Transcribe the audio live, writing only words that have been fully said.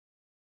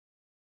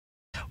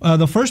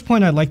The first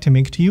point I'd like to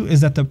make to you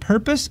is that the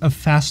purpose of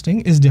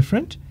fasting is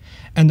different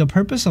and the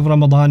purpose of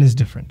Ramadan is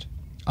different.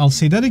 I'll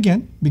say that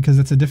again because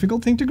it's a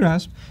difficult thing to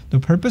grasp. The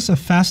purpose of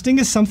fasting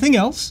is something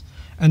else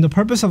and the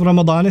purpose of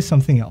Ramadan is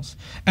something else.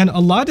 And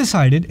Allah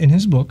decided in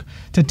His book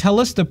to tell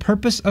us the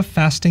purpose of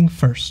fasting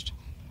first.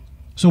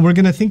 So we're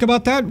going to think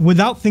about that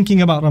without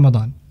thinking about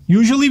Ramadan.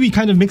 Usually we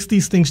kind of mix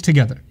these things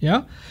together,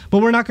 yeah?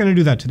 But we're not going to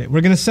do that today.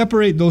 We're going to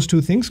separate those two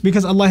things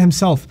because Allah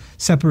Himself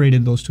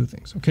separated those two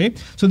things, okay?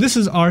 So this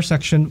is our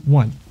section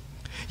 1.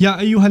 يا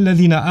أيها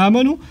الذين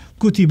آمنوا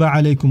كتب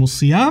عليكم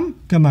الصيام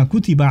كما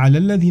كتب على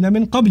الذين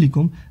من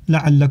قبلكم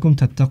لعلكم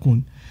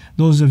تتقون.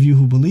 Those of you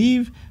who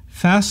believe,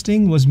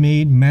 fasting was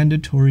made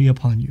mandatory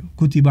upon you.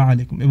 كتب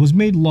عليكم. It was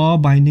made law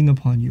binding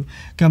upon you.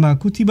 كما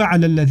كتب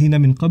على الذين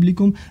من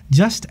قبلكم,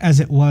 just as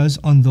it was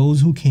on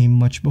those who came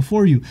much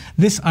before you.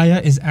 This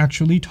ayah is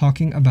actually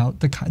talking about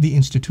the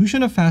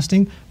institution of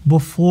fasting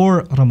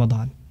before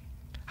Ramadan.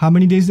 How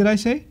many days did I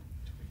say?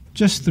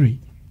 Just 3.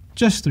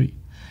 Just 3.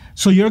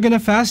 So you're going to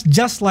fast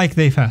just like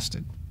they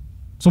fasted.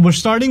 So we're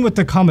starting with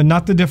the common,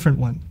 not the different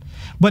one.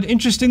 But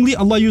interestingly,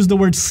 Allah used the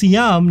word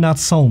siyam, not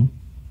sawm.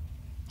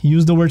 He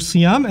used the word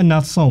siyam and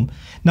not sawm.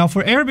 Now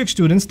for Arabic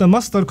students, the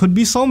masdar could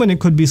be sawm and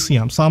it could be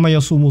siyam. Sama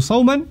yasumu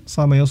sawman,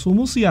 sama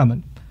yasumu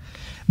siyaman.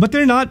 But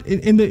they're not,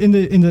 in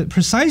the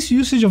precise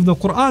usage of the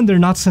Quran, they're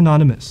not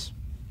synonymous.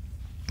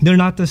 They're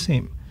not the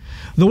same.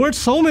 The word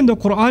sawm in the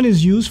Quran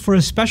is used for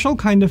a special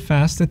kind of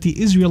fast that the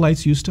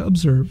Israelites used to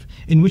observe,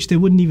 in which they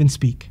wouldn't even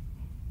speak.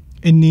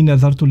 Inni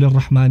nadhartu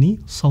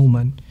lirrahmani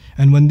sawman.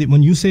 And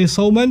when you say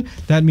sawman,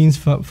 that means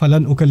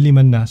falan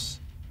ukallima nas.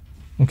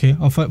 Okay,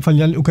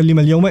 falan ukallima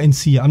al-yawma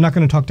insiya. I'm not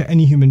going to talk to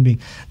any human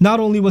being. Not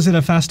only was it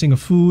a fasting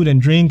of food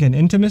and drink and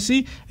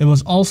intimacy, it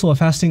was also a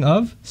fasting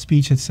of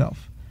speech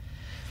itself.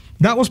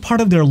 That was part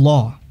of their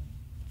law.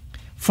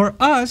 For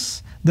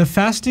us, the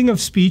fasting of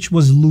speech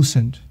was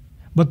loosened.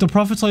 But the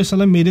Prophet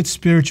ﷺ made it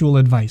spiritual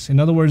advice. In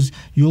other words,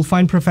 you'll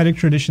find prophetic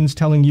traditions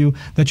telling you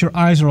that your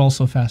eyes are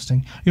also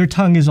fasting, your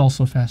tongue is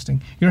also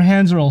fasting, your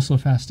hands are also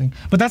fasting.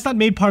 But that's not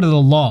made part of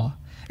the law.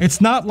 It's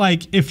not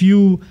like if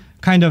you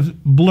kind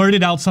of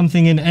blurted out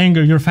something in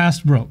anger, your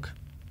fast broke.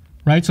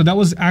 Right? So that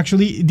was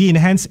actually the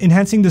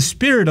enhancing the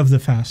spirit of the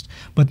fast,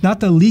 but not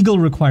the legal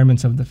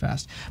requirements of the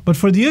fast. But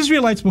for the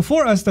Israelites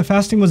before us, the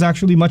fasting was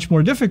actually much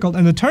more difficult,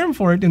 and the term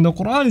for it in the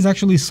Quran is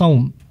actually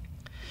sawm.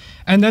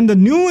 And then the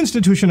new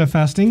institution of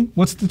fasting,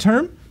 what's the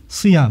term?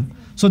 Siyam.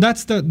 So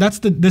that's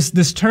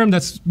this term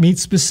that's made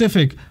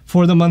specific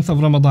for the month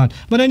of Ramadan.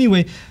 But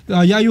anyway,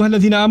 Ya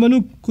ayyuhalladhina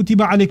amanu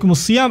kutiba alaykumus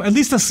siyam. At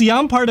least the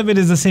siyam part of it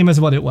is the same as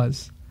what it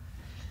was.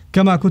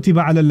 Kama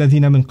kutiba ala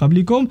alladhina min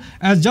qablikum,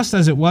 as just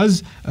as it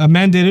was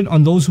mandated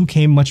on those who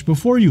came much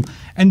before you.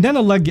 And then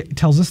Allah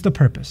tells us the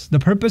purpose. The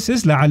purpose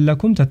is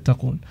la'allakum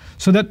tattaqun,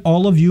 so that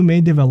all of you may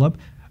develop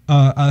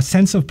a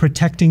sense of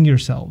protecting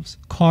yourselves,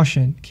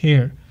 caution,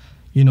 care.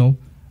 You know,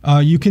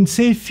 you can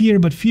say fear,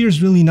 but fear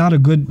is really not a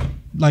good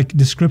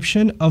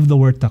description of the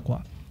word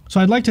taqwa.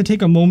 So I'd like to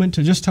take a moment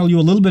to just tell you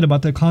a little bit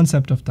about the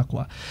concept of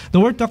taqwa. The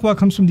word taqwa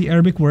comes from the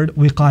Arabic word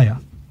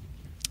wiqaya.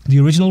 The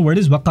original word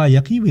is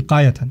waqayaki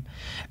wiqayatan.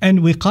 And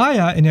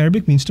wiqaya in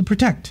Arabic means to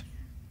protect.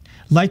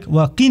 Like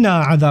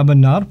waqina adhab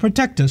an-nar,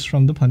 protect us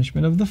from the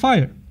punishment of the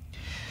fire.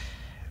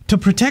 To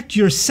protect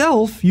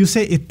yourself, you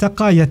say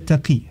ittaqa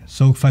yattaqi.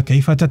 So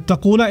فَكَيْفَ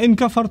تَتَّقُونَ إِن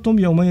كَفَرْتُمْ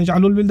يَوْمَ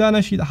يَجْعَلُ الْوِلْدَانَ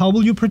شِيبًا. How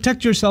will you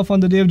protect yourself on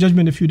the day of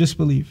judgment if you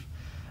disbelieve?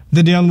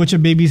 The day on which a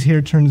baby's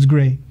hair turns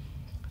gray.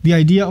 The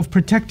idea of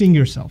protecting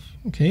yourself.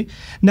 Okay.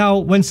 Now,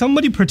 when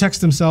somebody protects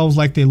themselves,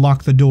 like they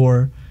lock the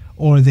door,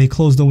 or they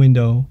close the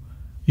window,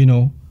 you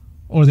know,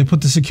 or they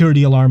put the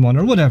security alarm on,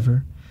 or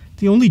whatever,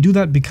 they only do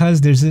that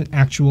because there's an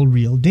actual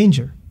real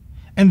danger.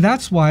 And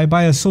that's why,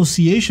 by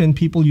association,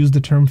 people use the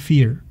term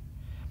fear.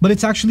 But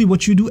it's actually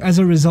what you do as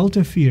a result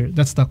of fear.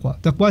 That's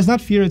taqwa. Taqwa is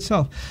not fear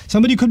itself.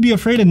 Somebody could be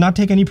afraid and not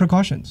take any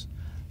precautions.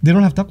 They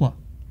don't have taqwa.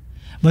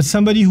 But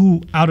somebody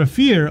who, out of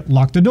fear,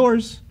 locked the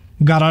doors,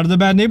 got out of the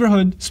bad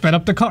neighborhood, sped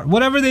up the car,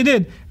 whatever they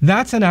did,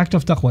 that's an act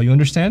of taqwa. You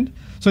understand?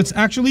 So it's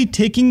actually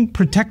taking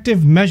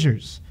protective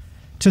measures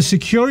to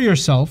secure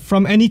yourself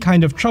from any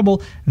kind of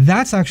trouble.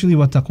 That's actually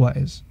what taqwa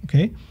is.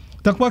 Okay?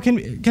 Taqwa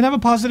can have a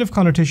positive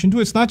connotation too.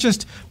 It's not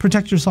just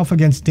protect yourself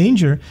against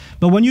danger,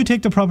 but when you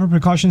take the proper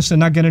precautions to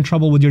not get in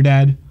trouble with your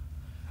dad,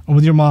 or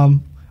with your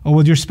mom, or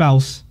with your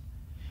spouse,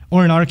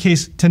 or in our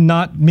case, to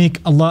not make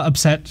Allah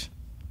upset.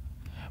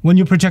 When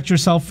you protect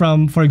yourself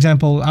from, for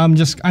example,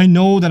 I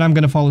know that I'm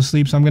going to fall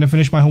asleep, so I'm going to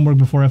finish my homework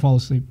before I fall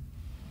asleep.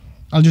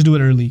 I'll just do it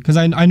early, because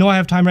I know I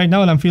have time right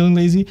now and I'm feeling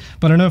lazy,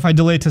 but I know if I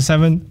delay it to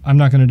 7, I'm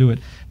not going to do it.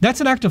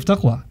 That's an act of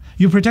taqwa.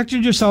 You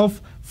protected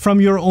yourself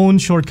from your own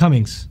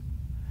shortcomings.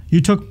 You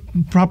took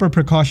proper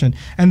precaution.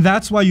 And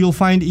that's why you'll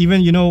find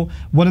even, you know,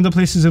 one of the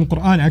places in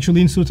Quran,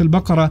 actually in Surah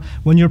Al-Baqarah,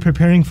 when you're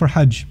preparing for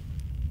Hajj.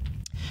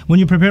 When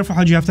you prepare for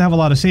Hajj, you have to have a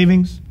lot of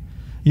savings.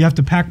 You have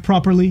to pack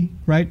properly,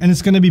 right? And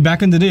it's going to be,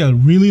 back in the day, a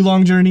really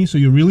long journey. So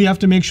you really have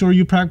to make sure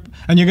you pack.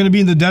 And you're going to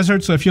be in the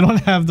desert. So if you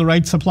don't have the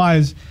right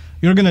supplies,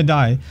 you're going to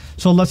die.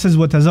 So Allah says,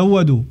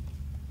 وَتَزَوَّدُوا.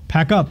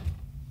 Pack up.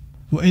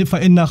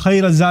 فَإِنَّ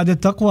خَيْرَ الزَّادِ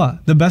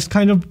التَّقْوَى. The best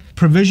kind of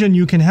provision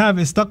you can have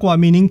is taqwa,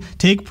 meaning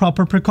take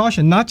proper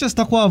precaution. Not just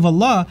taqwa of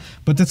Allah,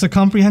 but that's a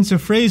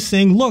comprehensive phrase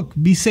saying, look,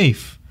 be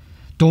safe.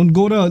 Don't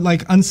go to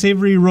like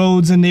unsavory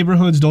roads and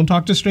neighborhoods. Don't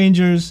talk to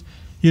strangers.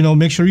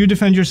 Make sure you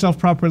defend yourself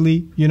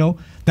properly.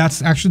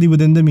 That's actually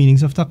within the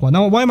meanings of taqwa.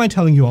 Now, why am I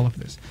telling you all of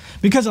this?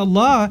 Because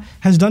Allah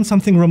has done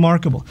something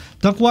remarkable.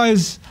 Taqwa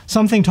is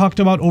something talked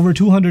about over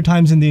 200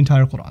 times in the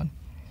entire Quran.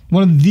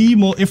 One of the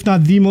if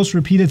not the most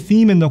repeated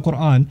theme in the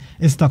Quran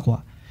is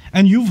taqwa.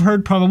 And you've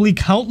heard probably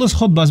countless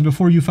khutbahs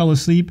before you fell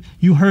asleep.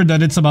 You heard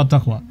that it's about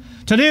taqwa.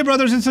 Today,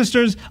 brothers and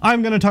sisters,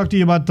 I'm going to talk to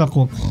you about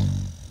taqwa.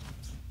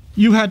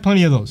 You've had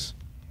plenty of those.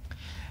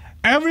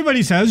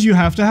 Everybody says you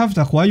have to have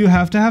taqwa, you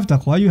have to have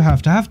taqwa, you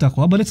have to have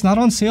taqwa, but it's not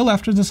on sale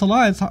after the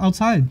salah, it's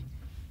outside.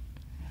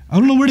 I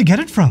don't know where to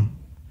get it from.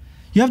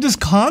 You have this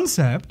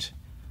concept.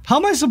 How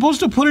am I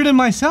supposed to put it in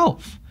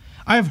myself?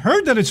 I've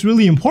heard that it's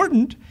really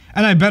important,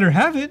 and I better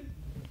have it,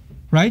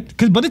 right?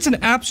 But it's an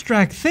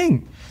abstract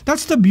thing.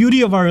 That's the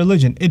beauty of our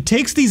religion. It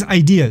takes these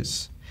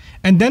ideas,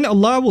 and then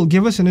Allah will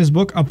give us in His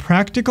book a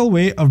practical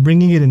way of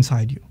bringing it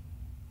inside you.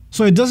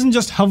 So it doesn't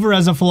just hover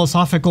as a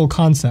philosophical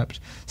concept,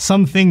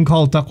 something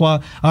called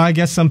taqwa. I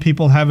guess some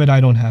people have it,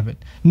 I don't have it.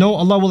 No,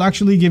 Allah will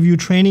actually give you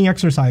training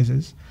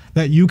exercises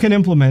that you can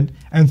implement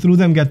and through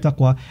them get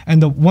taqwa.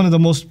 And one of the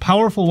most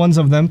powerful ones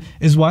of them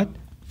is what?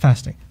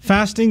 Fasting.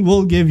 Fasting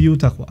will give you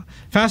taqwa.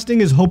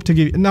 Fasting is hope to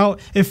give you. Now,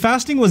 if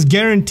fasting was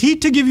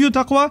guaranteed to give you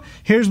taqwa,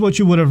 here's what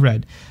you would have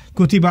read.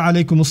 كُتِبَ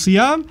عَلَيْكُمُ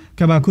الصِّيَامُ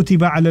كَمَا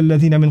كُتِبَ عَلَى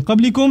الَّذِينَ مِنْ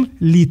قَبْلِكُمْ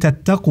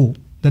لِتَتَّقُوا.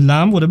 The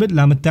lam would have been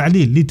lam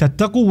al-ta'lil.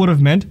 لِتَتَّقُوا would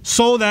have meant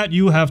so that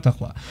you have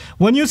taqwa.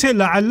 When you say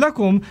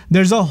لَعَلَّكُمْ,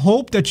 there's a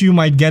hope that you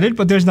might get it,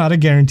 but there's not a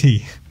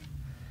guarantee.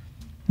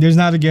 There's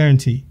not a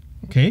guarantee.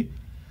 Okay?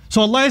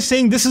 So Allah is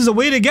saying this is a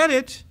way to get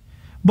it,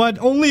 but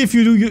only if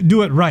you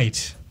do it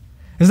right.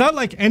 It's not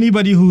like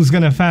anybody who's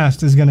going to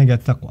fast is going to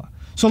get taqwa.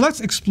 So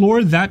let's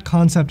explore that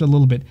concept a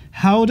little bit.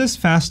 How does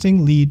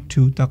fasting lead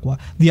to taqwa?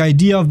 The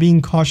idea of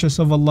being cautious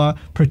of Allah,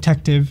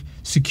 protective,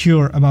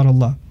 secure about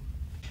Allah.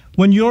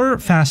 When you're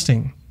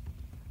fasting,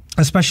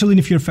 especially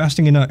if you're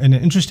fasting in an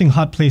interesting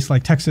hot place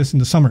like Texas in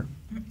the summer,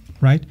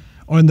 right?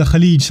 Or in the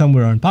Khalij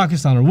somewhere, or in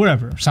Pakistan or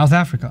wherever, South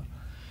Africa.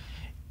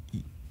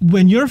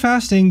 When you're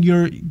fasting,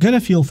 you're going to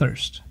feel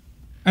thirst.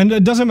 And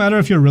it doesn't matter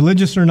if you're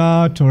religious or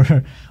not,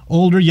 or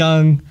old or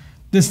young.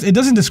 It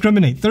doesn't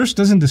discriminate. Thirst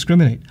doesn't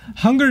discriminate.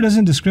 Hunger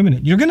doesn't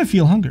discriminate. You're going to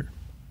feel hunger.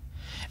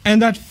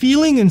 And that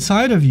feeling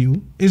inside of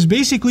you is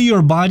basically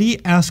your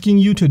body asking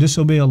you to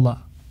disobey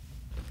Allah.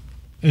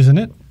 Isn't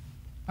it?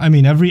 I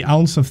mean, every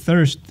ounce of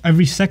thirst,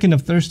 every second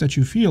of thirst that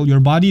you feel, your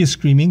body is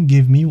screaming,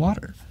 give me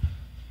water.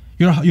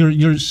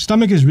 Your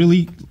stomach is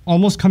really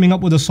almost coming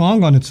up with a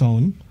song on its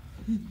own.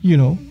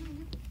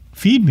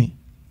 Feed me.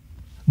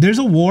 There's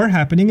a war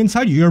happening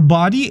inside you. Your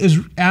body is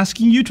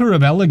asking you to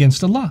rebel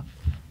against Allah.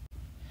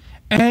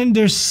 And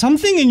there's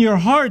something in your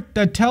heart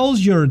that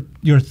tells your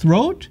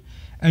throat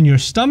and your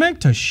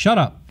stomach to shut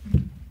up.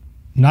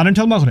 Not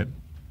until Maghrib.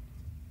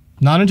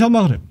 Not until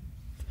Maghrib.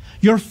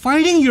 You're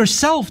fighting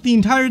yourself the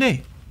entire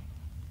day.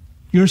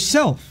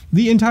 Yourself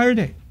the entire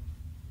day.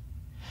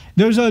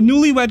 There's a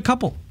newlywed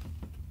couple.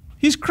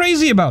 He's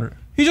crazy about her.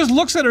 He just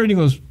looks at her and he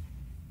goes,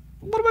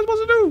 what am I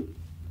supposed to do?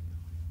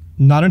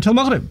 Not until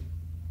Maghrib.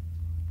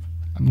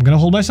 I'm going to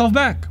hold myself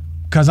back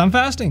because I'm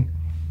fasting.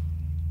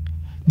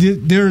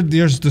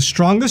 There's the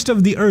strongest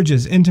of the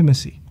urges,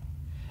 intimacy.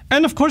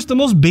 And of course, the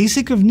most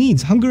basic of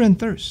needs, hunger and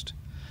thirst.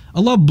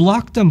 Allah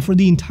blocked them for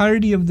the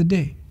entirety of the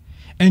day.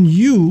 And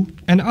you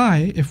and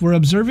I, if we're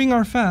observing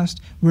our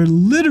fast, we're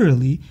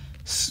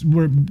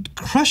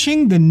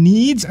crushing the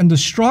needs and the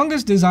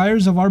strongest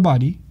desires of our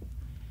body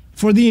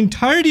for the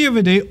entirety of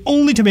a day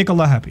only to make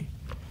Allah happy.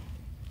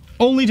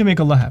 Only to make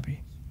Allah happy.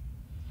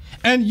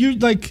 And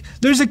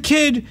there's a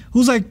kid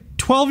who's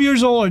 12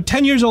 years old or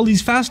 10 years old,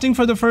 he's fasting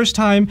for the first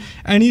time,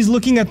 and he's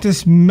looking at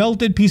this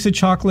melted piece of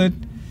chocolate,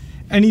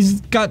 and he's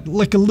got a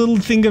little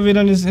thing of it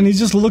on and he's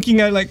just looking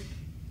at it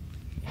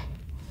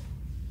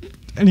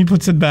and he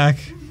puts it back.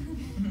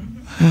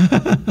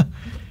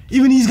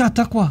 Even he's got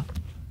taqwa.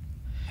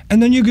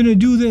 And then you're going to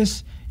do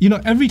this.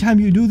 Every time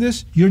you do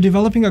this, you're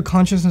developing a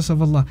consciousness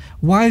of Allah.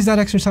 Why is that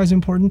exercise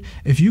important?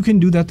 If you can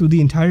do that through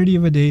the entirety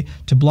of a day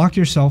to block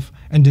yourself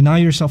and deny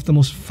yourself the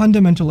most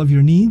fundamental of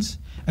your needs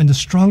and the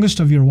strongest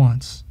of your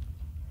wants.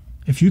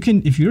 If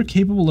you're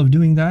capable of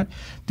doing that,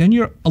 then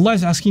Allah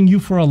is asking you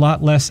for a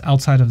lot less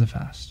outside of the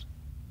fast.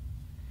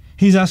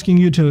 He's asking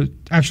you to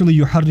actually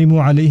يُحَرِّمُ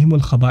عَلَيْهِمُ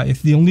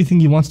الْخَبَائِثِ. The only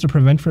thing He wants to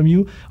prevent from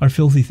you are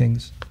filthy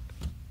things.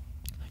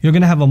 You're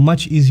going to have a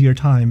much easier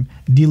time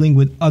dealing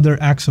with other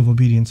acts of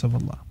obedience of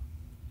Allah.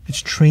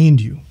 It's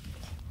trained you.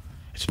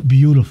 It's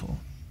beautiful.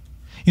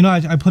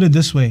 I put it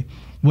this way.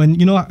 When,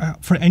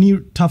 for any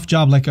tough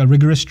job, like a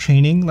rigorous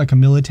training, like a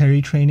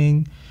military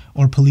training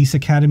or police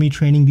academy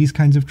training, these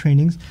kinds of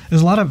trainings,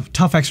 there's a lot of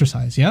tough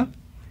exercise, yeah?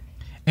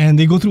 And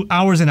they go through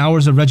hours and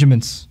hours of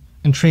regiments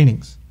and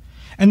trainings.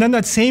 And then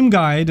that same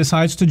guy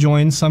decides to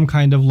join some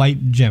kind of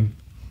light gym.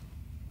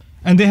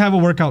 And they have a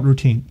workout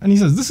routine. And he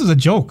says, this is a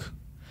joke.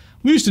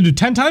 We used to do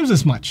 10 times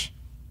as much.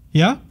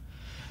 Yeah?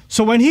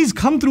 So when he's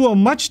come through a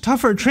much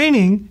tougher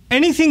training,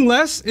 anything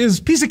less is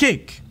piece of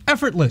cake,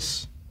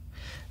 effortless.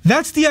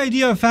 That's the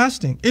idea of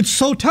fasting. It's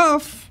so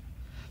tough.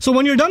 So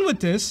when you're done with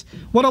this,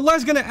 what Allah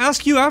is going to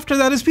ask you after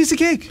that is piece of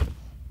cake.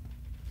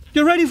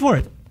 You're ready for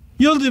it.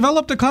 You'll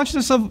develop the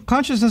consciousness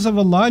of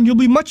Allah, and you'll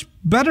be much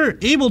better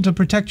able to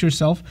protect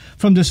yourself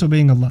from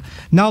disobeying Allah.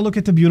 Now look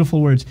at the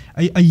beautiful words.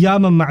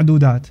 Ayyaman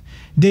ma'dudat.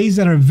 Days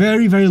that are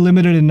very, very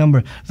limited in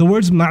number. The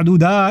words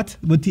ma'dudat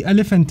with the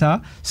alif and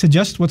ta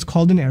suggest what's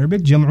called in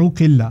Arabic jam'u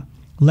qilla.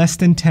 Less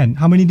than 10.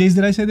 How many days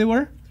did I say they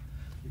were?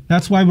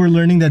 That's why we're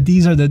learning that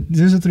these are the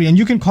three. And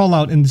you can call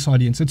out in this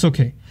audience. It's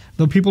okay.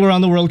 The people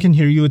around the world can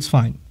hear you. It's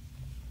fine.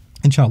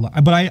 Inshallah.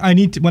 But I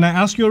need to, when I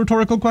ask you a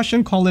rhetorical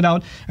question, call it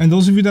out. And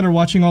those of you that are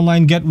watching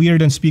online, get weird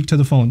and speak to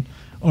the phone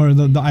or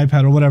the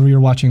iPad or whatever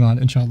you're watching on,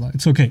 inshallah.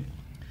 It's okay.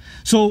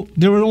 So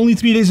there were only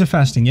 3 days of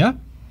fasting, yeah?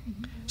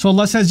 So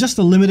Allah says just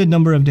a limited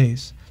number of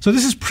days. So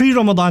this is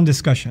pre-Ramadan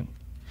discussion.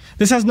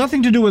 This has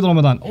nothing to do with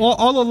Ramadan.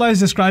 All Allah is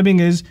describing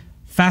is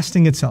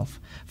fasting itself.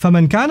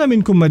 فَمَنْ كَانَ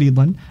مِنْكُمْ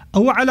مَرِيضًا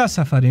أَوْ عَلَى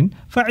سَفَرٍ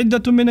فَعِدَّةٌ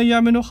مِنْ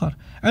أَيَّامٍ أُخَرٍ.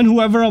 And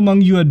whoever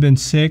among you had been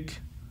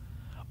sick,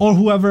 or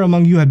whoever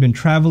among you had been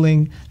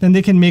traveling, then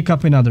they can make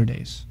up in other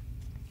days.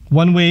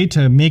 One way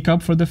to make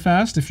up for the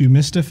fast, if you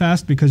missed a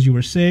fast because you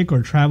were sick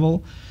or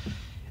travel,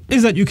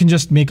 is that you can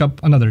just make up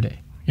another day.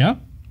 Yeah?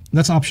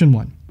 That's option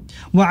one.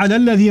 وَعَلَى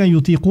الَّذِينَ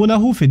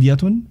يُطِيقُونَهُ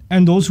فِدْيَةٌ.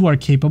 And those who are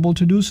capable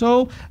to do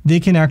so, they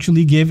can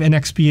actually give an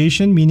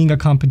expiation, meaning a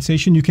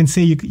compensation. You can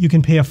say you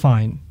can pay a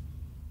fine.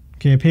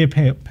 Okay, pay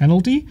a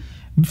penalty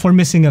for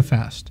missing a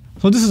fast.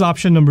 So this is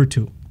option number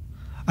 2.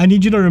 I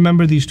need you to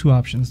remember these 2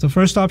 options. The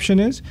first option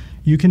is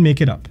you can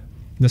make it up.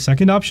 The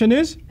second option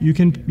is you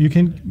can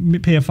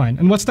pay a fine.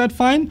 And what's that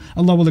fine?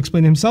 Allah will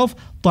explain Himself.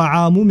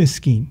 طَعَامُ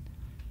مِسْكِينَ.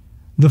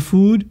 The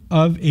food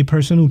of a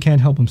person who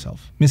can't help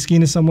himself.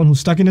 Miskin is someone who's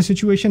stuck in a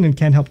situation and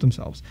can't help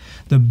themselves.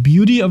 The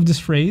beauty of this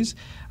phrase,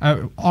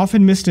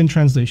 often missed in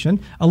translation,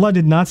 Allah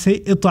did not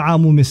say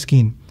إِطْعَامُ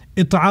مِسْكِينَ.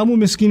 إِطْعَامُ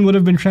miskin would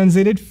have been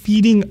translated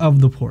feeding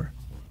of the poor.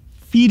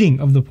 Feeding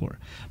of the poor.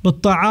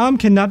 But ta'am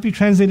cannot be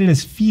translated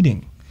as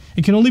feeding.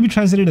 It can only be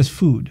translated as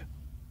food.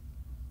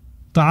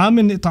 Ta'am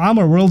and ta'am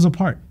are worlds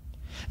apart.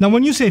 Now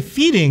when you say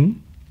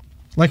feeding,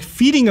 like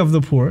feeding of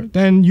the poor,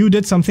 then you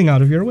did something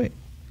out of your way.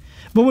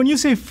 But when you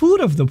say food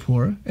of the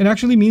poor, it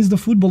actually means the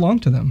food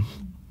belonged to them.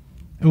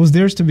 It was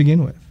theirs to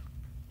begin with.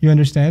 You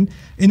understand?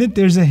 In it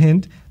there's a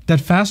hint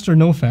that fast or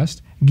no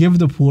fast, give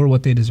the poor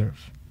what they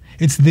deserve.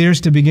 It's theirs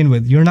to begin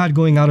with. You're not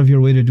going out of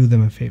your way to do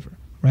them a favor.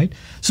 Right?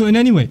 So in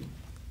any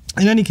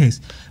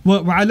case,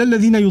 وَعَلَى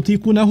الَّذِينَ يُطِيقُونَهُ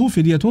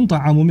فِدْيَةٌ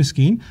طَعَامُ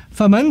مِسْكِينٍ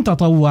فَمَنْ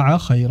تَطَوَّعَ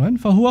خَيْرًا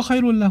فَهُوَ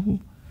خَيْرٌ لَهُ.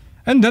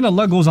 And then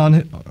Allah goes on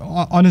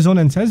His own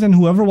and says, and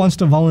whoever wants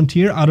to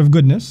volunteer out of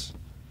goodness,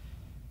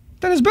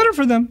 then it's better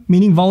for them.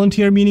 Meaning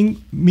volunteer,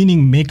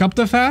 meaning make up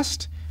the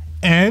fast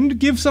and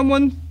give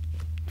someone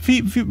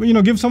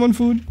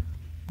food.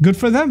 Good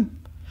for them.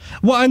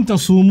 وَأَن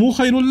تَصُومُوا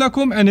خَيْرٌ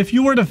لَكُمْ. And if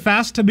you were to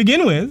fast to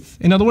begin with,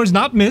 in other words,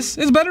 not miss,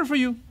 it's better for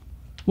you.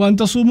 وَأَن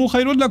تَصُومُوا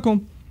خَيْرٌ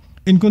لَكُمْ.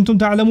 إِن كُنتُمْ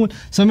تَعْلَمُونَ.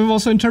 Some have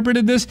also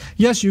interpreted this,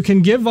 yes, you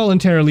can give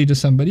voluntarily to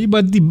somebody,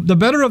 but the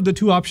better of the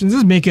 2 options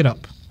is make it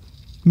up.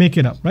 Make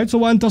it up, right? So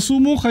وَأَن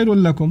تَصُومُوا خَيْرٌ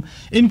لَكُمْ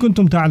إِن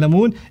كُنتُمْ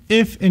تَعْلَمُونَ.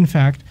 If in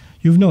fact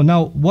you've known.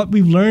 Now, what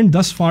we've learned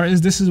thus far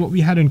is this is what we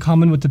had in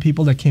common with the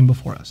people that came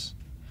before us.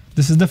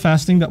 This is the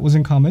fasting that was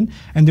in common,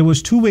 and there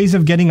was 2 ways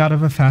of getting out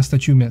of a fast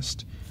that you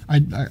missed.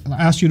 I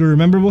asked you to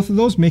remember both of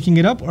those, making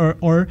it up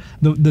or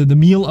the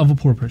meal of a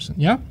poor person,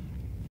 yeah?